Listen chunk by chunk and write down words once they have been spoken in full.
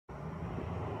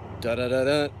Da da da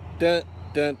da da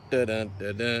da da da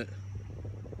da da.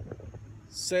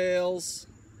 Sails.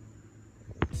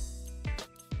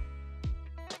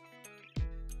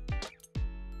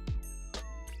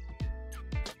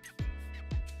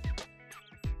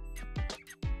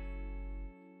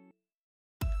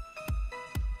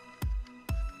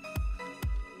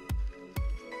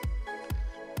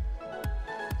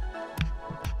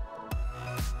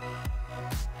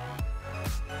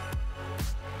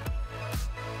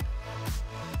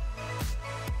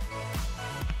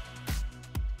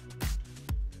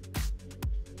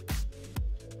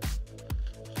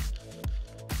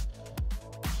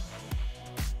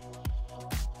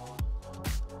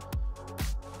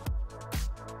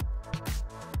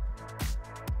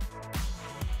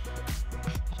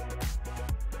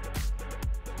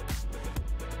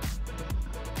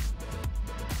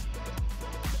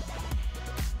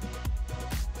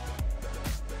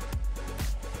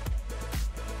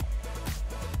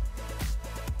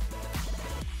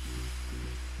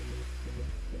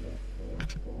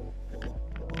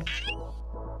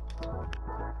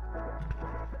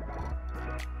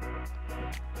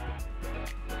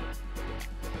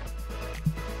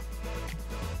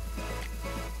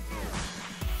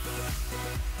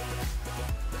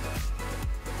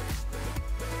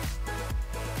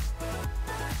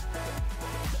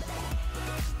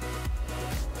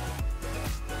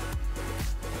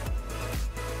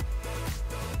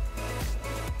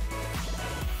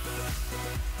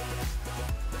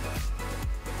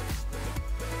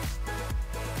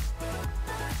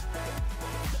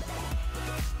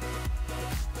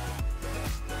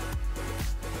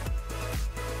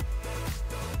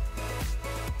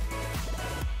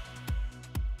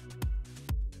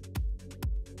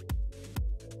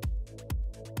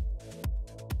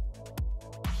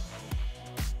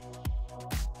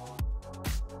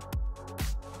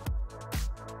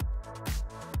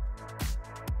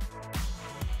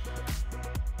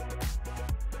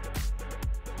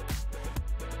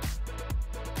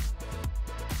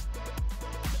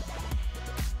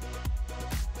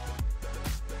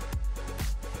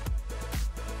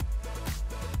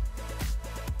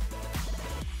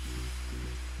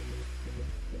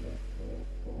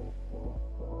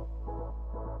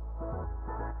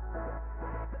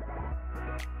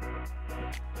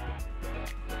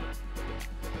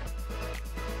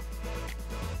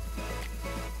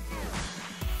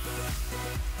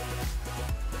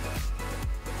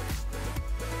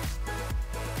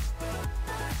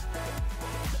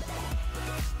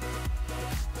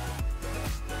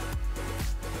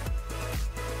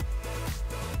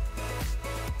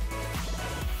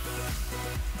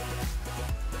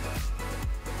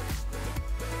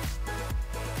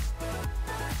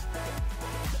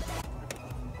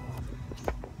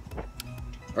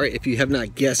 Alright, if you have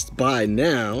not guessed by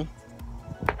now,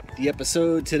 the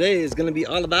episode today is going to be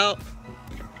all about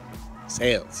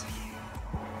sails.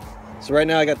 So right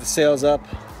now I got the sails up.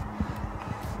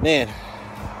 Man,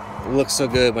 it looks so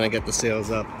good when I get the sails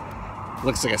up. It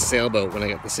looks like a sailboat when I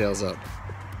get the sails up.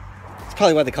 It's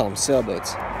probably why they call them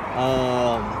sailboats.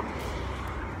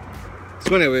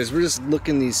 So anyways, we're just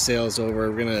looking these sails over.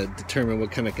 We're going to determine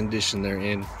what kind of condition they're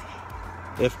in.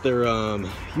 If they're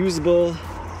usable,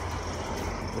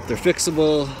 if they're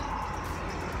fixable,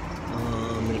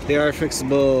 and if they are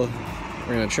fixable,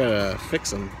 we're going to try to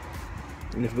fix them.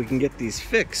 And if we can get these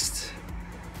fixed,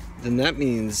 then that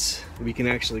means we can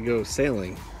actually go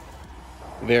sailing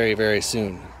very, very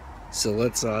soon. So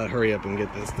let's hurry up and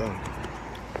get this done.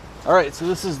 Alright, so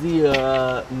this is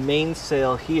the main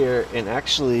sail here, and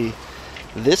actually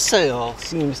this sail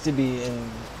seems to be in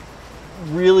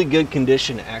really good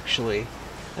condition actually.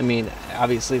 I mean,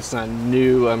 obviously it's not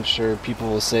new. I'm sure people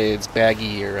will say it's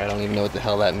baggy, or I don't even know what the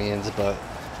hell that means, but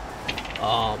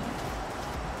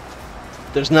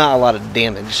there's not a lot of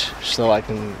damage, so I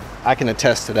can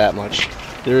attest to that much.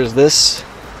 There's this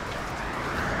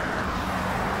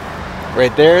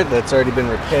right there that's already been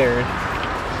repaired,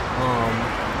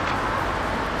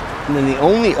 and then the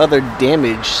only other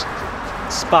damaged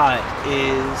spot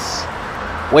is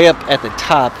way up at the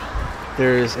top.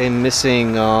 There's a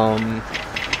missing I'm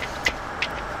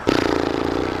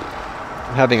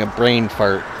having a brain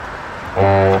fart.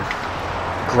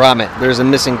 Grommet. There's a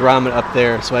missing grommet up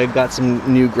there, so I've got some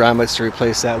new grommets to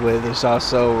replace that with.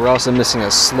 We're also missing a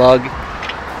slug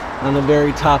on the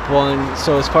very top one.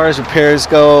 So as far as repairs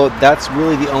go, that's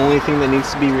really the only thing that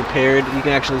needs to be repaired. You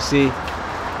can actually see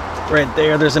right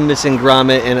there, there's a missing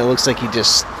grommet, and it looks like he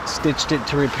just stitched it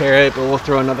to repair it, but we'll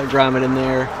throw another grommet in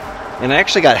there. And I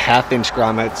actually got 1/2-inch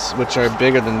grommets, which are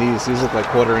bigger than these. These look like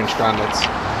 1/4-inch grommets.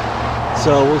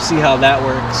 So we'll see how that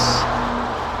works.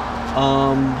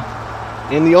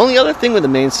 And the only other thing with the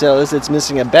mainsail is it's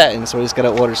missing a batten, so I just gotta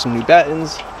order some new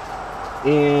battens.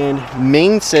 And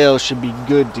mainsail should be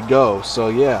good to go, so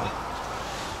yeah.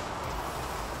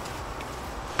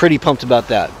 Pretty pumped about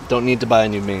that. Don't need to buy a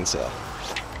new mainsail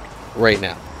right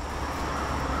now.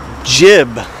 Jib,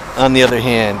 on the other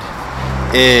hand,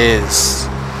 is,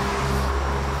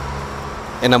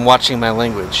 and I'm watching my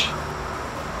language,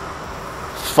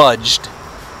 fudged.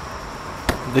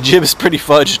 The jib is pretty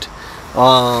fudged.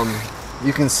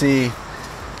 You can see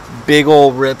big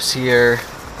old rips here.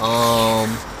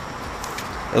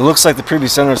 It looks like the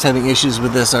previous owner is having issues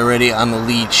with this already on the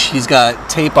leech. He's got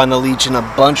tape on the leech in a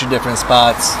bunch of different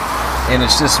spots, and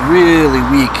it's just really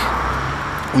weak.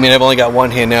 I mean, I've only got one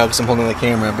hand now because I'm holding the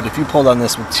camera, but if you pulled on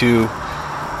this with two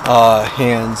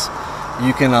hands,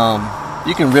 you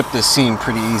can rip this seam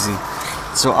pretty easy.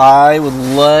 So I would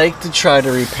like to try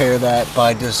to repair that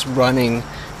by just running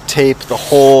tape the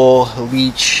whole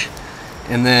leech,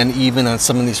 and then even on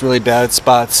some of these really bad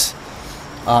spots,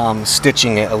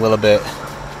 stitching it a little bit.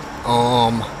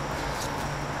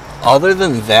 Other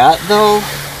than that though,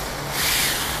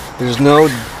 there's no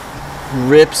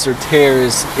rips or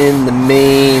tears in the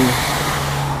main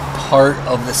part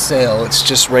of the sail. It's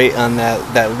just right on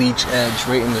that leech edge,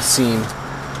 right in the seam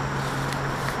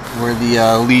where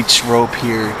the leech rope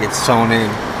here gets sewn in.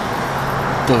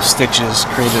 Those stitches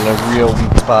created a real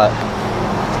weak spot.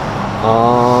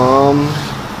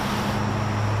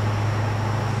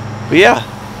 But yeah,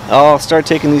 I'll start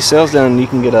taking these sails down and you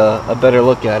can get a better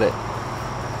look at it.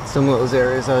 Some of those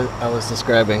areas I was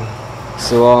describing.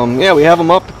 So yeah, we have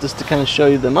them up just to kind of show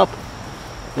you them up.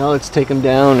 Now let's take them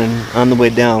down, and on the way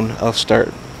down I'll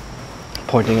start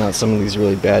pointing out some of these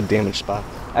really bad damaged spots.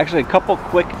 Actually, a couple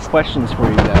quick questions for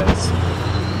you guys.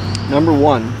 Number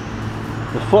one,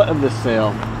 the foot of this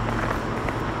sail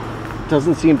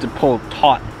doesn't seem to pull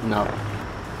taut enough.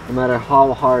 No matter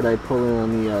how hard I pull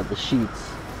in on the sheets,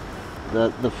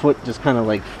 the foot just kind of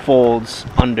like folds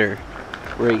under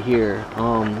right here.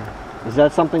 Is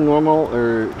that something normal,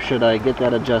 or should I get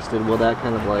that adjusted? Will that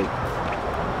kind of like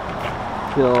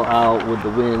fill out with the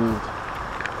wind?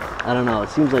 I don't know. It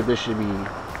seems like this should be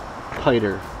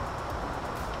tighter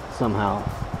somehow.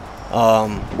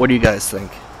 What do you guys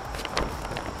think?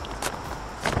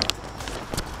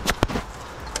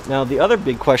 Now, the other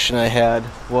big question I had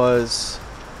was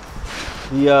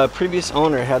the previous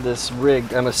owner had this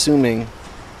rigged, I'm assuming,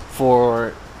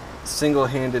 for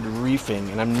single-handed reefing,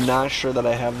 and I'm not sure that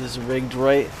I have this rigged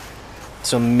right,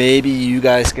 so maybe you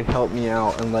guys could help me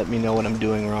out and let me know what I'm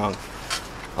doing wrong.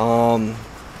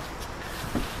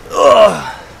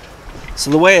 So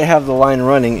the way I have the line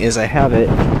running is I have it,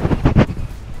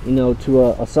 you know,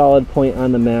 to a solid point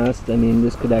on the mast. I mean,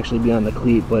 this could actually be on the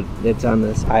cleat, but it's on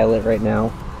this eyelet right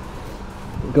now.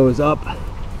 It goes up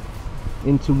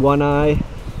into one eye,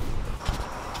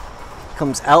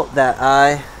 comes out that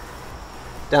eye,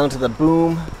 down to the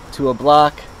boom, to a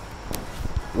block,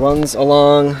 runs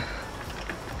along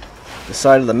the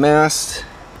side of the mast,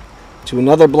 to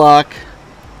another block,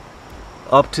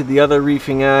 up to the other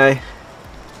reefing eye,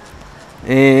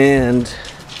 and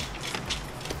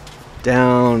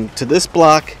down to this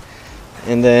block,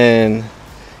 and then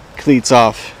cleats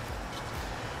off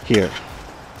here.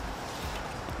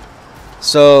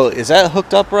 So is that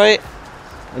hooked up right?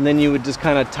 And then you would just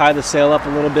kind of tie the sail up a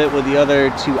little bit with the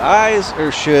other two eyes,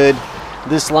 or should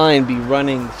this line be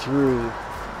running through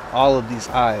all of these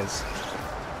eyes?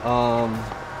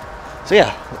 So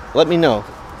yeah, let me know.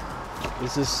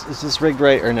 Is this rigged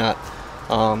right or not?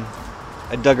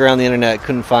 I dug around the internet,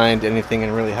 couldn't find anything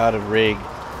in really how to rig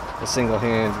a single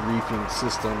hand reefing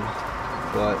system,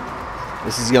 but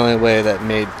this is the only way that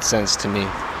made sense to me,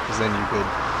 because then you could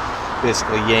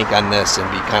basically yank on this and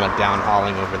be kind of down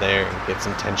hauling over there and get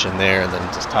some tension there and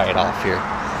then just tie it off here.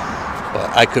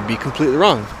 But I could be completely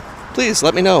wrong. Please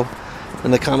let me know in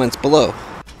the comments below.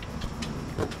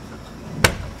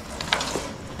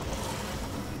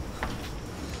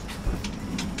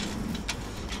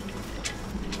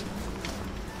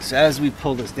 So as we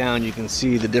pull this down, you can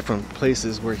see the different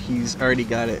places where he's already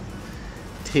got it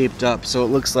taped up. So it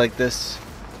looks like this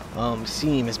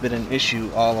seam has been an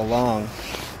issue all along.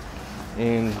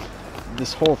 And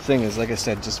this whole thing is, like I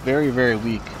said, just very, very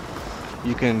weak.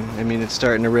 You can, I mean, it's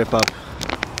starting to rip up.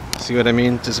 See what I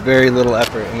mean? Just very little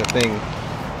effort and the thing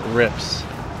rips.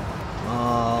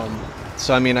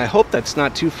 So I mean, I hope that's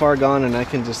not too far gone and I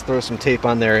can just throw some tape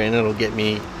on there and it'll get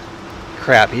me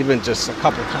crap, even just a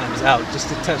couple times out, just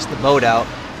to test the boat out.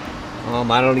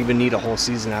 I don't even need a whole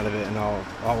season out of it, and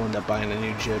I'll end up buying a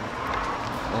new jib.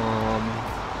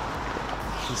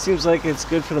 It seems like it's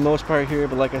good for the most part here,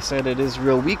 but like I said, it is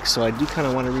real weak, so I do kind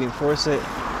of want to reinforce it.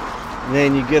 And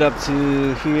then you get up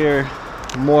to here,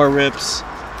 more rips,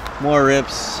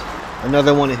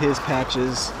 another one of his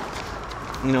patches,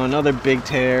 you know, another big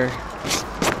tear,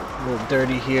 a little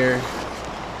dirty here,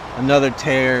 another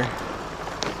tear,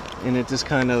 and it just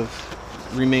kind of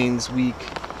remains weak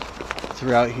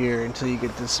throughout here until you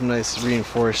get to some nice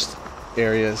reinforced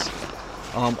areas.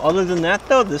 Other than that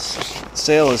though, this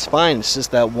sail is fine. It's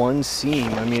just that one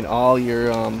seam. I mean, all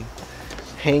your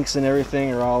hanks and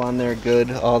everything are all on there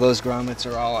good. All those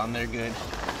grommets are all on there good.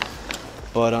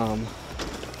 But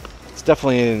it's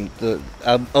definitely in the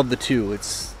of the two,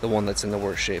 it's the one that's in the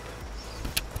worst shape.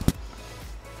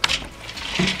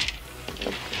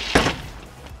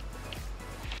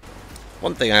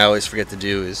 One thing I always forget to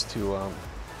do is to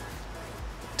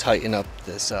tighten up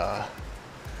this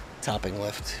topping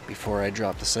lift before I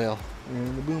drop the sail.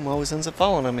 And the boom always ends up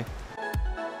falling on me.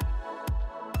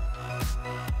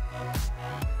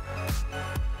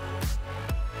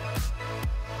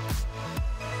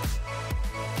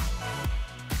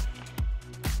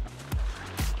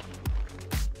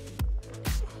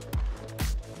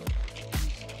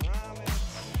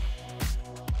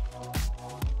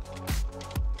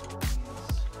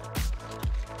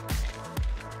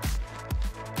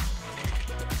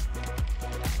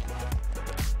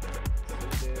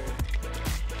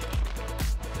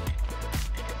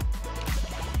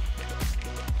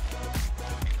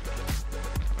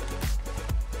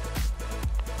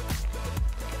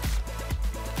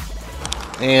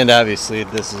 And obviously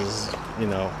this is, you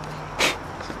know,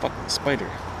 fucking spider.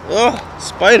 Ugh,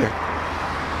 spider.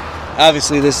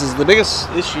 Obviously this is the biggest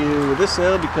issue with this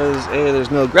sail because A,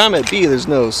 there's no grommet, B, there's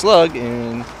no slug,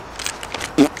 and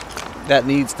that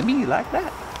needs to be like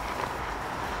that.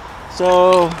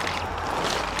 So,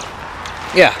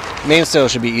 yeah, mainsail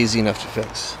should be easy enough to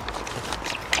fix.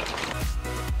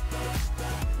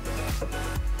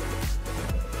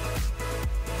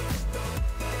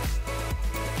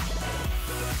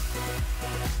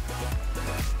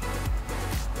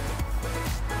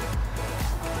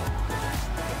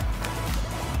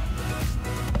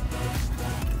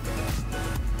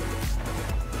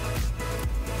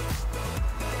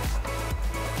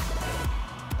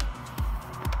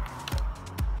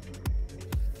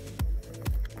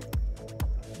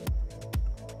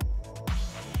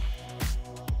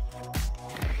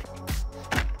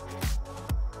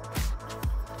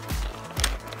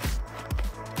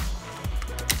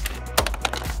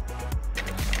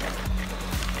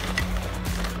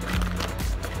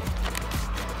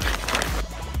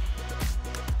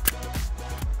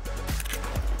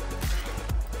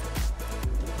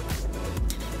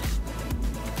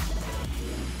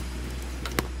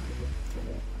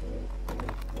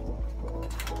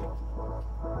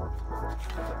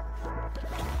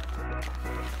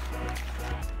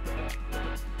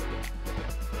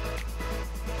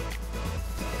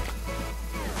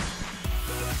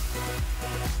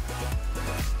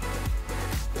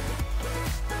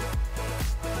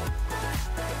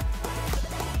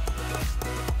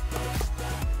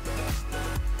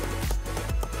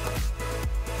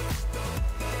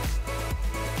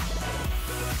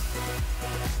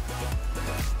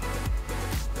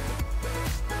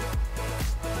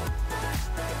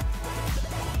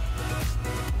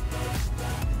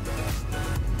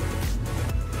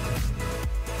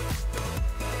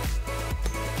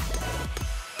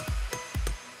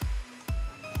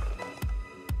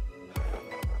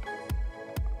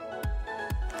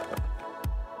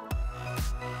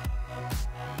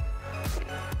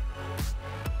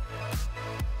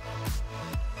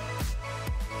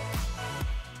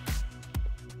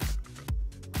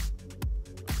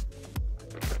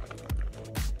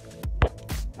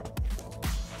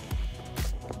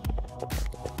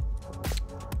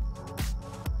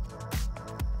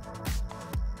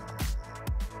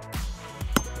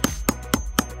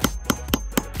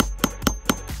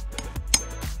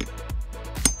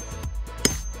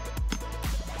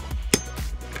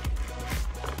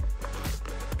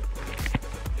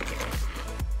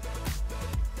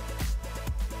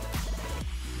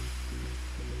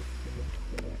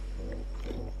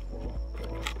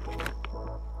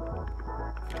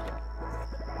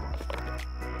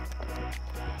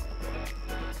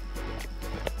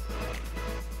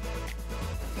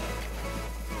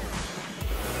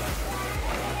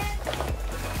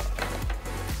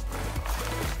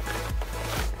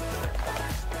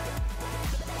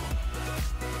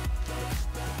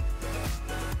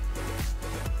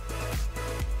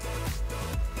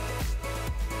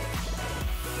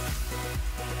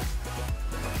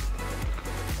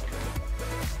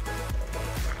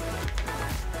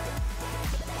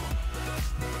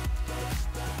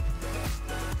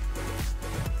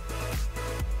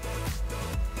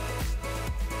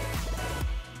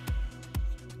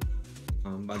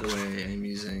 By the way, I'm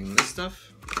using this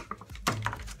stuff.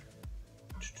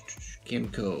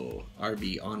 Camco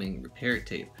RV awning repair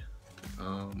tape.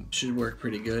 Should work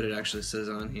pretty good. It actually says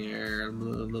on here,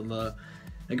 blah, blah, blah.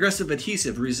 Aggressive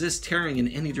adhesive, resists tearing in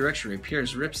any direction,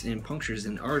 repairs rips and punctures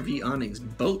in RV awnings,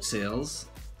 boat sails.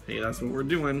 Hey, that's what we're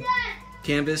doing.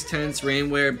 Canvas, tents,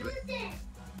 rainwear.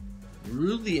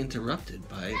 Rudely interrupted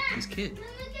by his kid.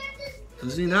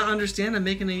 Does he not understand I'm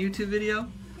making a YouTube video?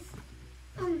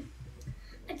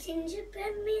 A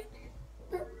gingerbread man,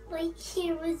 but right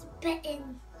here was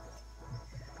bitten.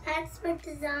 That's what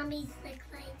the zombies look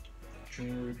like.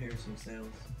 Trying to repair some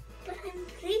sails. But I'm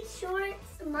pretty sure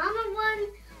it's a mama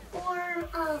one or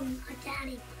a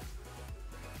daddy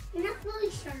one. I'm not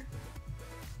really sure.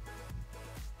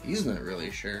 He's not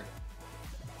really sure.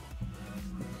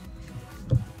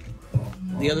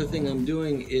 The other thing I'm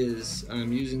doing is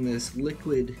I'm using this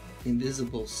liquid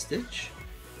invisible stitch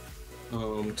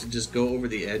to just go over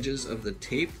the edges of the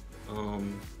tape,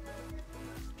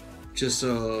 just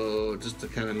to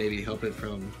kind of maybe help it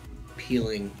from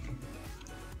peeling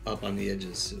up on the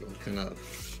edges. It'll kind of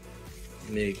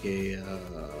make a I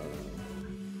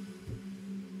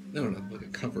don't know, like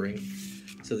a covering,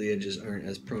 so the edges aren't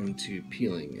as prone to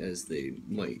peeling as they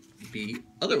might be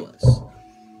otherwise.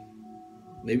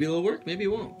 Maybe it'll work, maybe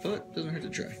it won't, but it doesn't hurt to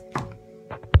try.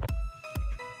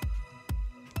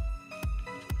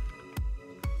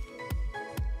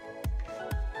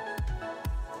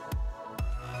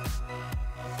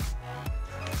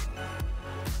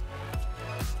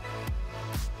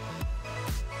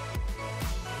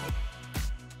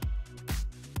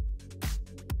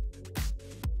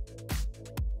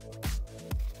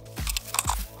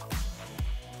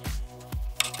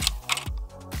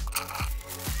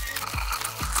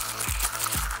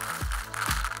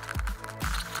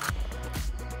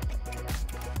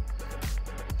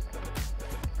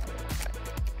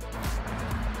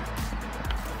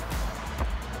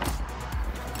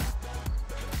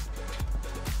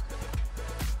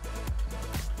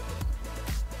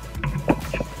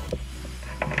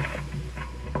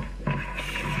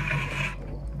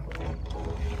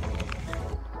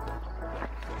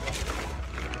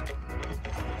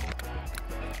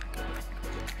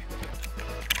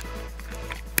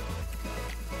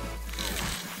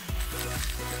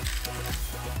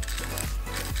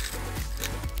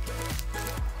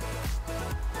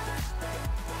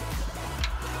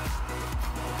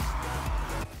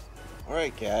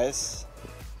 Alright guys,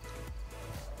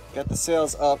 got the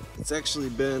sails up. It's actually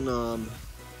been a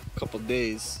couple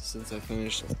days since I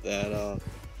finished that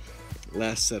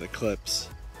last set of clips,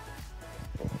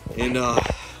 and the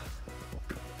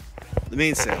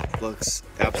mainsail looks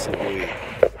absolutely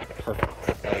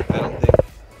perfect. Like, I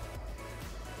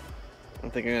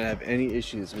don't think I'm gonna have any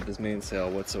issues with this mainsail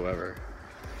whatsoever,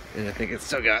 and I think it's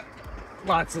still got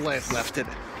lots of life left in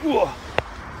it. Whoa.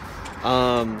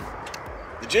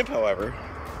 The jib, however,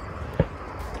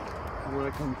 I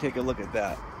want to come take a look at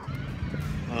that.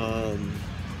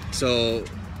 So,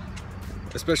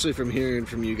 especially from hearing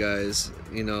from you guys,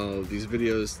 you know, these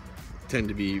videos tend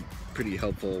to be pretty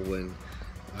helpful when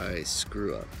I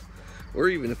screw up, or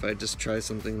even if I just try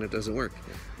something that doesn't work.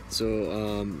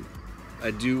 So,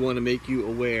 I do want to make you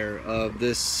aware of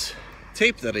this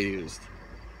tape that I used.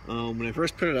 When I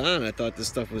first put it on, I thought this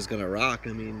stuff was gonna rock.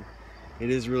 I mean, it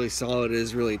is really solid, it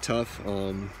is really tough.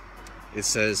 It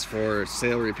says for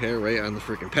sail repair right on the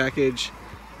freaking package.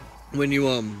 When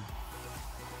you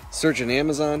search on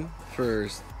Amazon for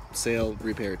sail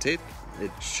repair tape, it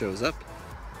shows up.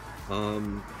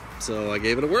 So I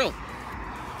gave it a whirl,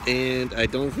 and I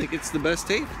don't think it's the best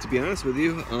tape, to be honest with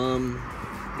you.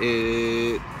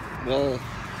 Well,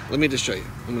 let me just show you.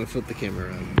 I'm gonna flip the camera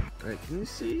around. All right, can you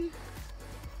see?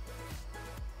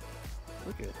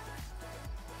 Look at it.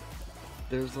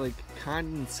 There's like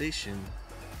condensation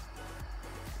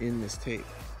in this tape.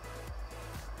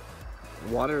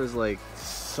 Water is like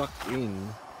sucked in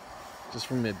just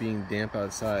from it being damp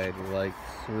outside, like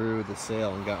through the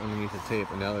sail and got underneath the tape,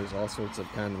 and now there's all sorts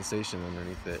of condensation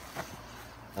underneath it.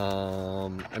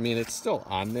 I mean, it's still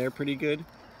on there pretty good,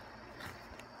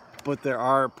 but there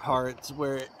are parts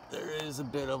where there is a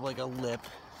bit of like a lip.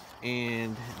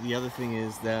 And the other thing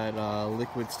is that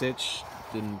liquid stitch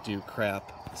didn't do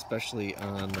crap, especially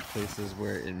on the places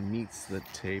where it meets the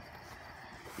tape.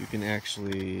 You can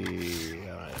actually,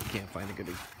 I can't find a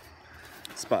good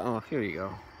spot. Oh, here you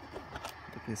go.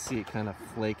 You can see it kind of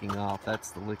flaking off. That's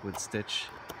the liquid stitch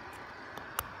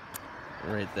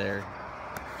right there.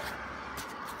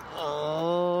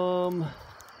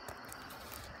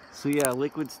 So yeah,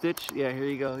 liquid stitch. Yeah, here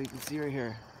you go. You can see right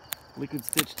here. Liquid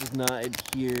stitch does not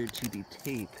adhere to the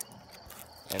tape.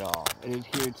 at all. It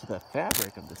adhered to the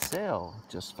fabric of the sail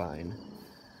just fine,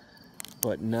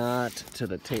 but not to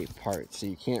the tape part. So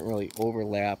you can't really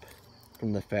overlap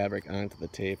from the fabric onto the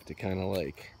tape to kind of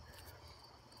like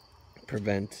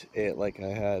prevent it, like I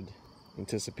had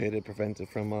anticipated, prevent it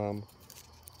from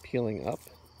peeling up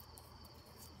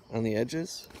on the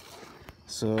edges.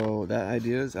 So that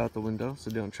idea is out the window,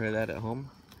 so don't try that at home.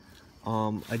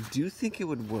 I do think it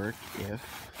would work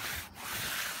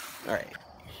if... Alright,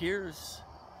 here's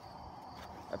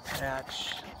a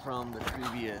patch from the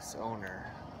previous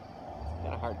owner. It's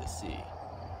kind of hard to see.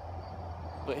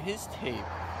 But his tape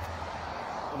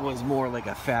was more like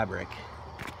a fabric.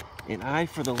 And I,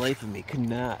 for the life of me, could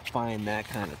not find that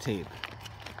kind of tape.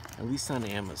 At least on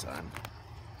Amazon.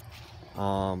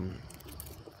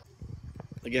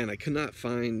 Again, I could not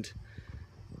find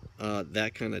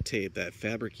that kind of tape, that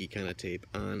fabric-y kind of tape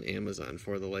on Amazon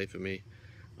for the life of me.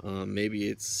 Maybe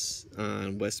it's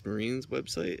on West Marine's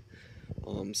website.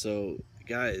 So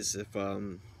guys, if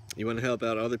you want to help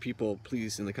out other people,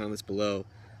 please in the comments below,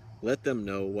 let them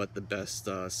know what the best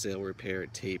sail repair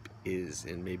tape is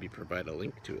and maybe provide a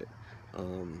link to it.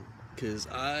 Because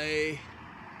I'm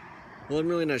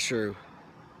really not sure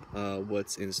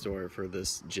what's in store for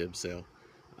this jib sail.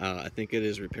 I think it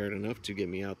is repaired enough to get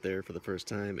me out there for the first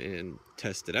time and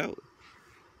test it out.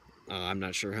 I'm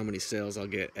not sure how many sails I'll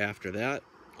get after that,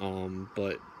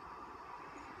 but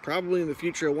probably in the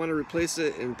future I want to replace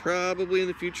it, and probably in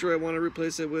the future I want to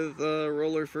replace it with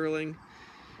roller furling,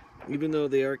 even though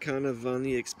they are kind of on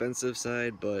the expensive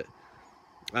side. But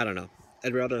I don't know.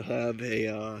 I'd rather have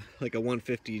a like a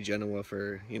 150 Genoa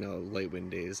for, you know, light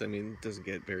wind days. I mean, it doesn't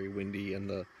get very windy in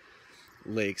the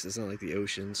lakes. It's not like the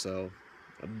ocean, so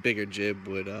a bigger jib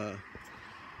would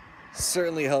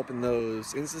certainly help in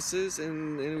those instances,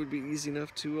 and it would be easy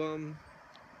enough to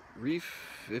reef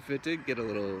if it did get a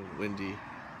little windy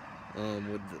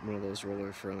with one of those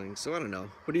roller furlings. So I don't know.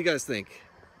 What do you guys think?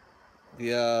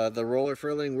 The roller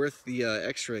furling worth the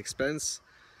extra expense,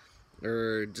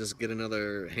 or just get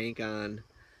another Hank on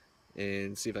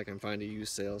and see if I can find a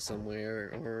used sail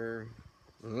somewhere, or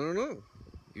I don't know.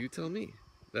 You tell me.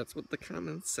 That's what the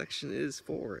comments section is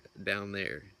for down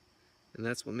there. And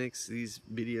that's what makes these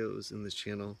videos in this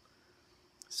channel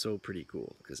so pretty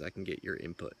cool, because I can get your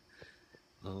input.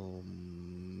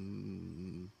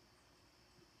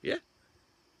 Yeah.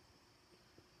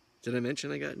 Did I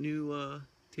mention I got new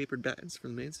tapered battens for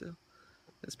the mainsail?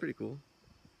 That's pretty cool.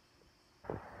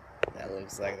 That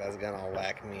looks like that's gonna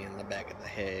whack me in the back of the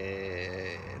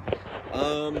head.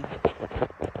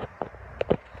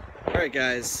 Alright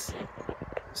guys,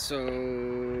 so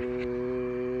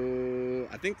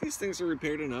I think these things are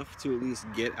repaired enough to at least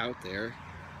get out there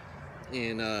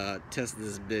and test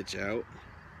this bitch out.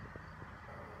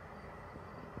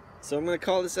 So I'm gonna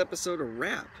call this episode a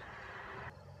wrap.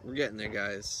 We're getting there,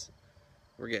 guys.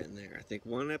 We're getting there. I think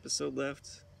one episode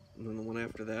left, and then the one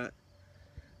after that,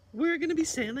 we're gonna be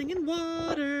sailing in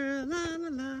water. La la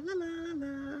la la la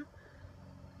la.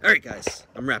 Alright guys,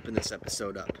 I'm wrapping this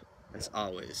episode up. As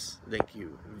always, thank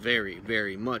you very,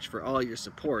 very much for all your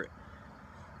support.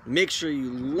 Make sure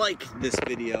you like this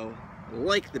video,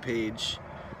 like the page,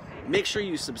 make sure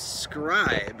you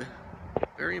subscribe.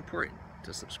 Very important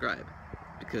to subscribe,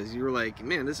 because you were like,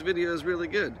 man, this video is really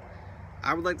good.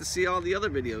 I would like to see all the other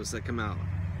videos that come out.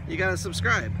 You gotta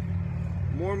subscribe.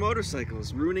 More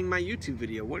motorcycles ruining my YouTube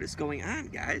video. What is going on,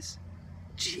 guys?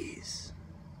 Jeez.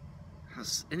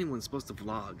 How's anyone supposed to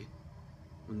vlog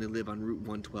when they live on Route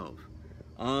 112?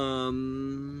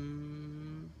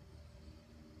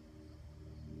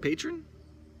 Patron?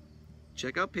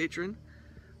 Check out Patron.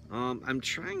 I'm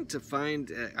trying to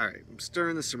find... alright, I'm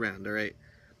stirring this around, alright?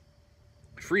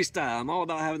 Freestyle. I'm all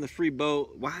about having the free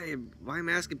boat. Why am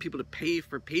I asking people to pay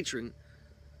for Patron?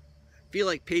 I feel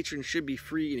like Patron should be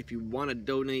free, and if you want to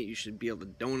donate, you should be able to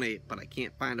donate, but I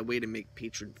can't find a way to make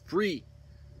Patron free.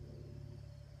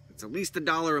 It's at least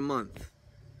 $1 a month.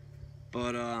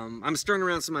 But I'm stirring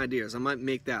around some ideas. I might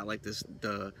make that like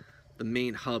the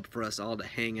main hub for us all to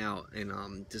hang out,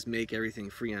 and just make everything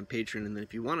free on Patreon. And then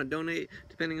if you want to donate,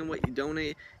 depending on what you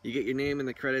donate, you get your name in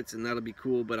the credits, and that'll be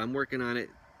cool. But I'm working on it.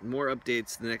 More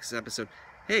updates the next episode.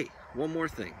 Hey, one more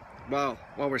thing. While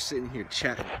we're sitting here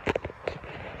chatting,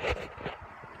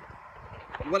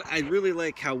 what I really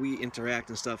like how we interact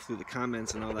and stuff through the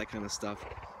comments and all that kind of stuff.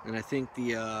 And I think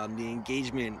the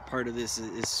engagement part of this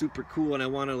is super cool, and I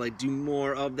want to like do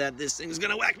more of that. This thing is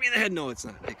gonna whack me in the head. No, it's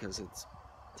not, because it's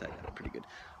pretty good.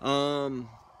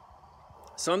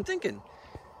 So I'm thinking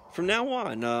from now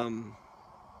on,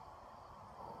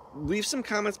 leave some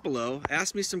comments below.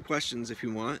 Ask me some questions if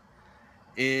you want,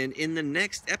 And in the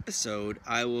next episode,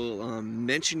 I will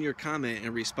mention your comment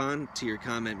and respond to your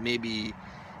comment maybe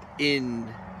in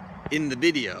the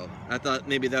video. I thought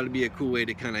maybe that would be a cool way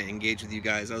to kind of engage with you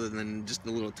guys, other than just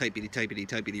the little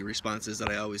typity responses that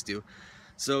I always do.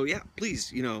 So yeah,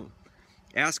 please, you know,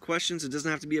 ask questions. It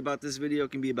doesn't have to be about this video.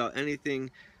 It can be about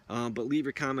anything. But leave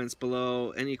your comments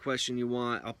below. Any question you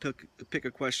want. I'll pick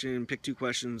a question, pick 2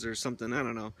 questions or something. I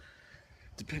don't know,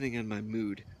 depending on my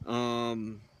mood.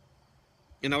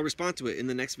 And I'll respond to it in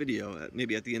the next video,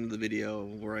 maybe at the end of the video,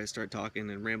 where I start talking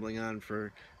and rambling on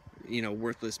for, you know,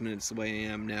 worthless minutes the way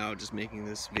I am now, just making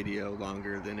this video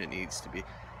longer than it needs to be.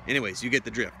 Anyways, you get the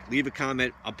drift. Leave a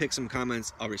comment. I'll pick some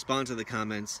comments. I'll respond to the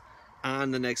comments on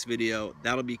the next video.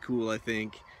 That'll be cool, I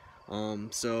think.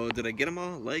 So did I get them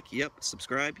all? Like, yep.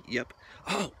 Subscribe, yep.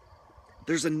 Oh,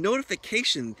 there's a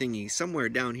notification thingy somewhere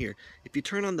down here. If you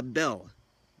turn on the bell,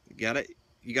 you got it?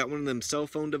 You got one of them cell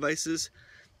phone devices?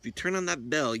 If you turn on that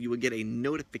bell, you will get a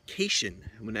notification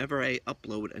whenever I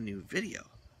upload a new video.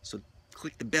 So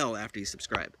click the bell after you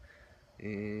subscribe.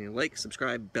 And like,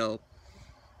 subscribe, bell,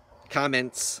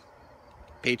 comments,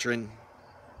 patron.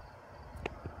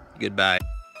 Goodbye.